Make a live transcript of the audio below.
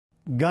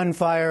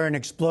Gunfire and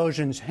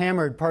explosions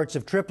hammered parts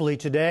of Tripoli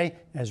today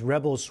as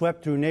rebels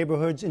swept through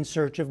neighborhoods in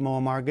search of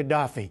Moammar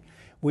Ghadfi.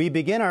 We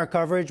begin our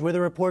coverage with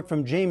a report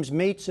from James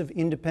Mates of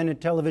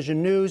Independent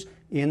Television News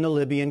in the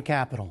Libyan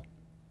capital.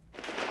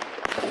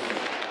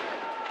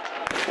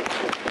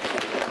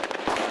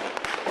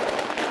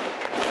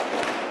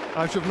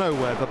 Out of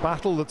nowhere, the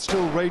battle that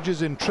still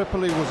rages in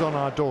Tripoli was on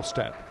our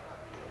doorstep.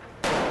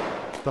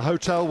 The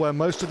hotel where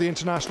most of the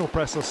international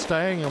press are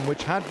staying and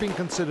which had been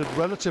considered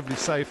relatively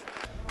safe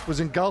was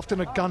engulfed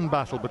in a gun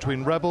battle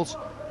between rebels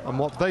and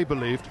what they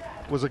believed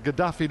was a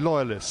Gadhafi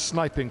loyalist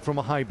sniping from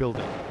a high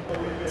building.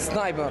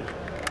 Sniper.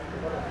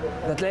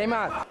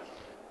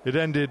 It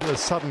ended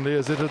as suddenly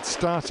as it had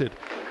started,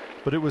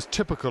 but it was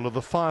typical of the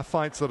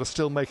firefights that are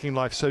still making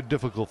life so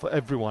difficult for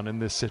everyone in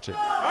this city.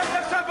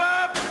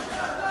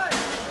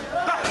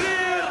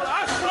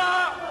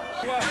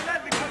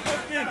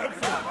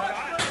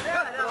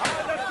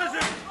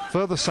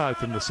 Further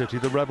south in the city,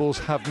 the rebels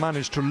have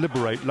managed to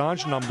liberate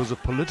large numbers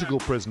of political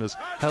prisoners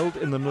held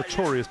in the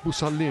notorious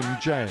Busalim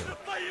jail.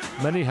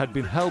 Many had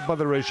been held by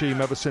the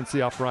regime ever since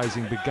the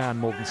uprising began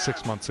more than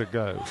 6 months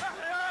ago.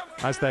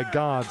 As their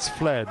guards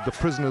fled, the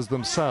prisoners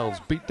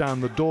themselves beat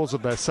down the doors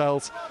of their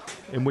cells,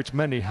 in which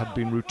many had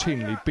been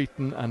routinely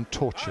beaten and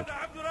tortured.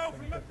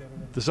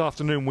 This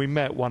afternoon we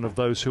met one of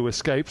those who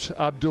escaped,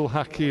 Abdul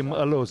Hakim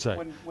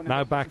Aloze,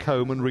 now back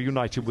home and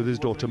reunited with his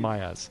daughter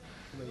Mayaz.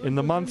 In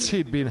the months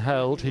he'd been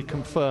held, he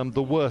confirmed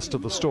the worst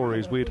of the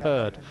stories we'd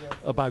heard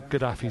about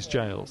Gadhafi's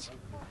jails.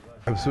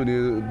 He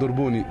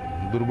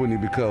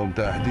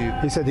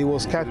said he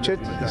was captured.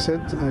 He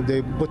said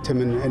they put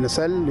him in a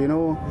cell, you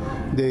know,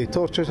 they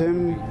tortured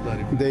him,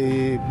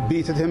 they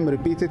beated him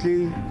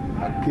repeatedly,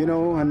 you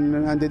know,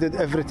 and they did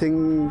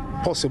everything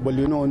possible,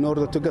 you know, in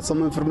order to get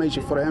some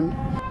information for him.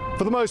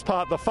 For the most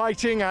part, the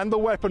fighting and the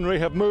weaponry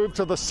have moved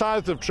to the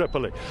south of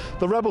Tripoli.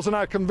 The rebels are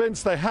now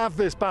convinced they have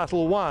this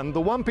battle won. The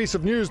one piece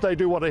of news they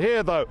do want to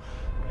hear, though,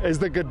 is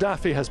that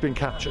Gadhafi has been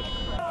captured.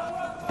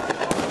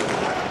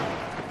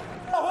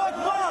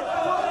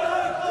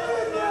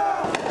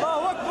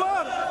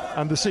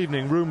 And this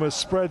evening, rumours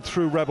spread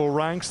through rebel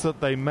ranks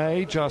that they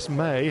may, just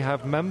may,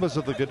 have members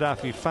of the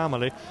Gadhafi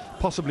family,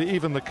 possibly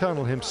even the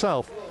colonel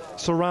himself,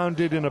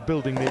 surrounded in a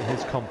building near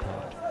his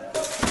compound.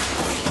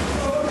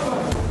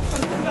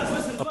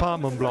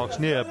 Apartment blocks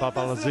near Bab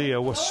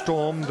al-Azia were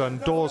stormed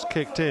and doors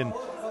kicked in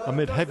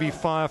amid heavy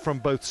fire from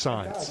both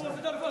sides.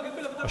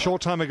 A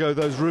short time ago,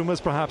 those rumours,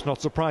 perhaps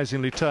not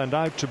surprisingly, turned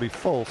out to be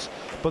false,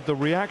 but the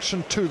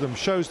reaction to them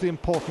shows the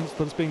importance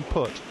that's being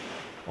put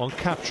on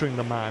capturing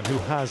the man who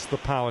has the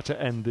power to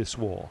end this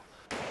war.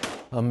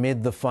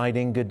 Amid the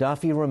fighting,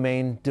 Gadhafi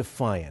remained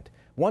defiant.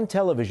 One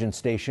television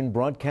station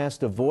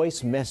broadcast a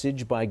voice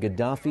message by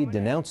Gadhafi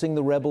denouncing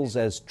the rebels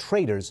as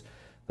traitors.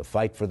 The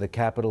fight for the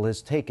capital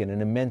has taken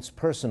an immense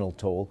personal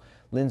toll.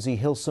 Lindsey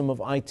Hilsum of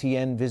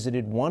ITN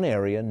visited one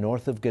area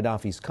north of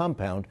Gadhafi's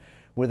compound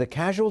where the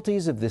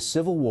casualties of this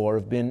civil war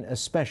have been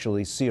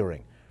especially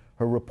searing.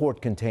 Her report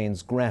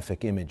contains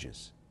graphic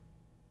images.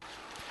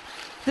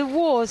 The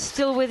war's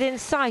still within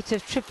sight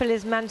of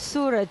Tripoli's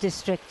Mansoura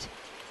district,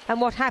 and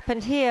what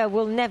happened here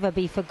will never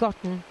be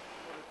forgotten.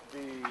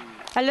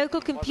 A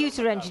local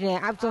computer engineer,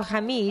 Abdul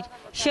Hamid,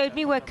 showed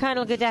me where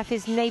Colonel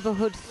Gadhafi's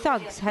neighbourhood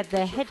thugs had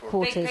their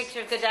headquarters. Big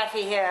picture of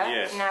Gadhafi here,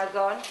 yes. Now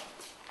gone.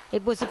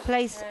 It was a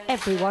place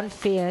everyone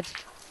feared.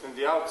 And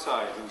the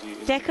outside,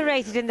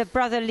 Decorated in the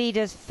brother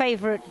leader's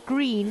favourite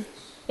green,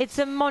 it's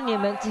a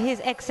monument to his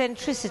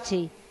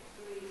eccentricity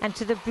and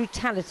to the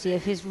brutality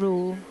of his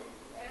rule.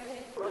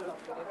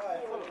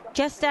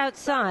 Just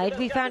outside,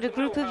 we found a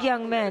group of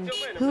young men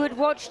who had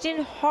watched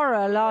in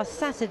horror last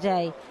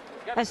Saturday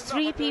as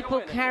 3 people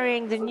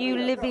carrying the new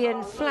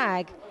Libyan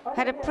flag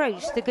had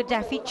approached the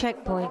Gadhafi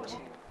checkpoint.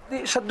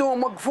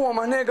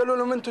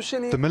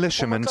 The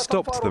militiamen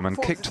stopped them and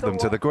kicked them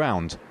to the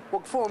ground.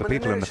 The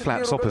people in the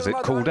flats opposite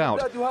called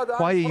out,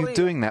 "Why are you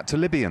doing that to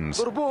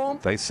Libyans?"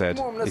 They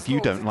said, "If you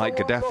don't like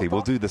Gadhafi,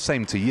 we'll do the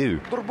same to you.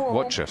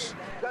 Watch us."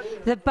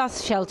 The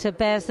bus shelter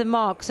bears the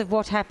marks of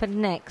what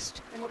happened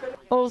next.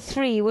 All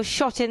 3 were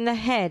shot in the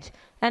head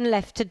and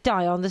left to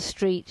die on the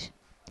street.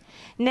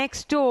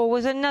 Next door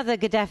was another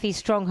Gadhafi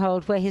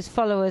stronghold where his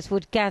followers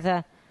would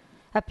gather,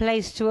 a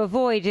place to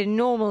avoid in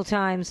normal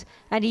times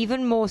and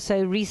even more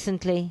so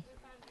recently.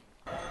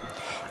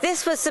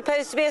 This was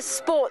supposed to be a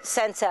sports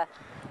centre,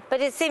 but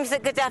it seems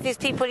that Gadhafi's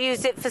people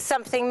used it for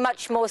something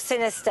much more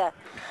sinister.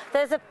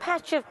 There's a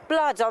patch of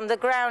blood on the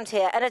ground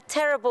here and a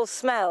terrible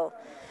smell.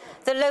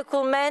 The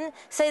local men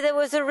say there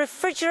was a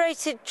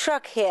refrigerated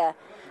truck here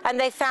and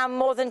they found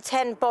more than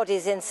 10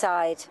 bodies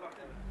inside.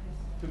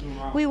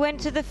 We went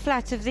to the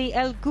flat of the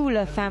El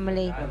Gula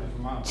family.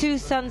 2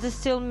 sons are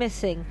still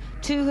missing.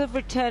 2 have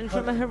returned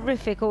from a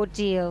horrific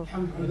ordeal.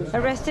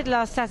 Arrested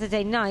last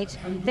Saturday night,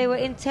 they were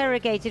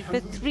interrogated for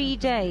 3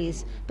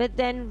 days, but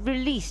then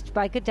released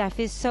by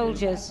Gadhafi's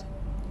soldiers.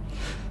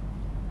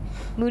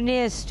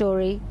 Munir's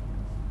story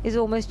is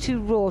almost too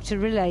raw to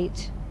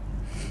relate.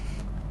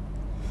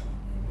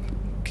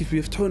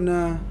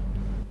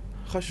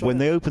 When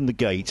they opened the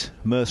gate,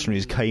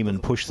 mercenaries came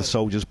and pushed the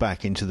soldiers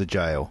back into the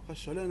jail.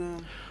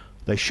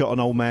 They shot an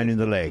old man in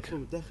the leg.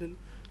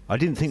 I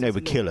didn't think they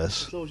would kill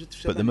us,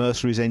 but the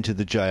mercenaries entered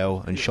the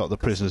jail and shot the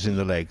prisoners in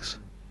the legs.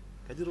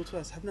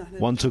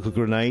 One took a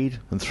grenade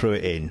and threw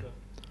it in.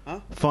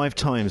 5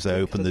 times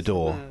they opened the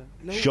door,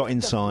 shot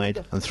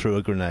inside and threw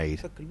a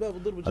grenade.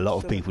 A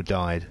lot of people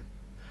died.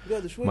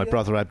 My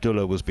brother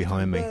Abdullah was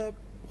behind me.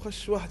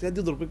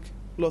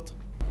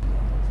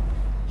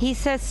 He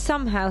says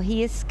somehow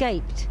he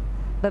escaped,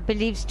 but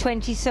believes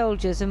 20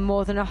 soldiers and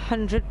more than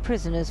 100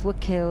 prisoners were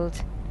killed.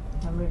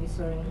 I'm really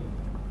sorry.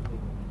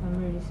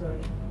 I'm really sorry.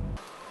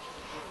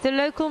 The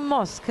local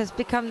mosque has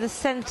become the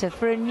centre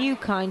for a new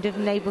kind of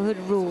neighbourhood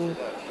rule.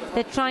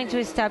 They're trying to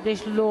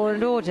establish law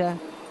and order.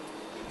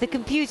 The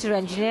computer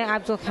engineer,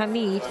 Abdul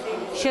Hamid,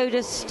 showed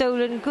us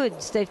stolen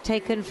goods they've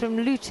taken from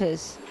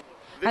looters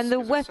and the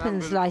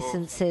weapons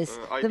licences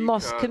the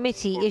mosque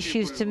committee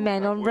issues to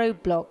men on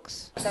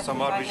roadblocks.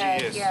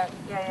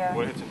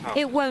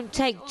 It won't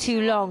take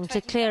too long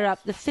to clear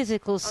up the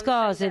physical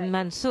scars in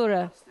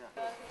Mansoura.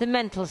 The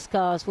mental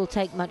scars will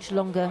take much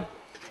longer.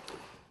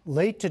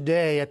 Late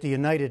today at the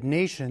United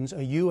Nations,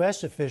 a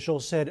U.S. official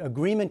said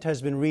agreement has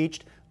been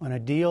reached on a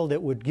deal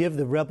that would give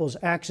the rebels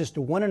access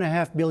to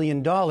 $1.5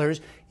 billion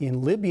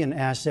in Libyan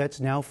assets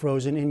now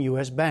frozen in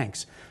U.S.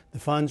 banks. The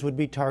funds would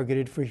be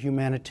targeted for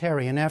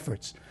humanitarian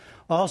efforts.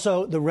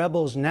 Also, the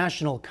rebels'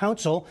 National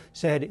Council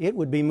said it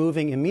would be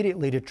moving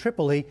immediately to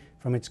Tripoli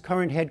from its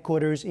current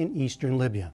headquarters in eastern Libya.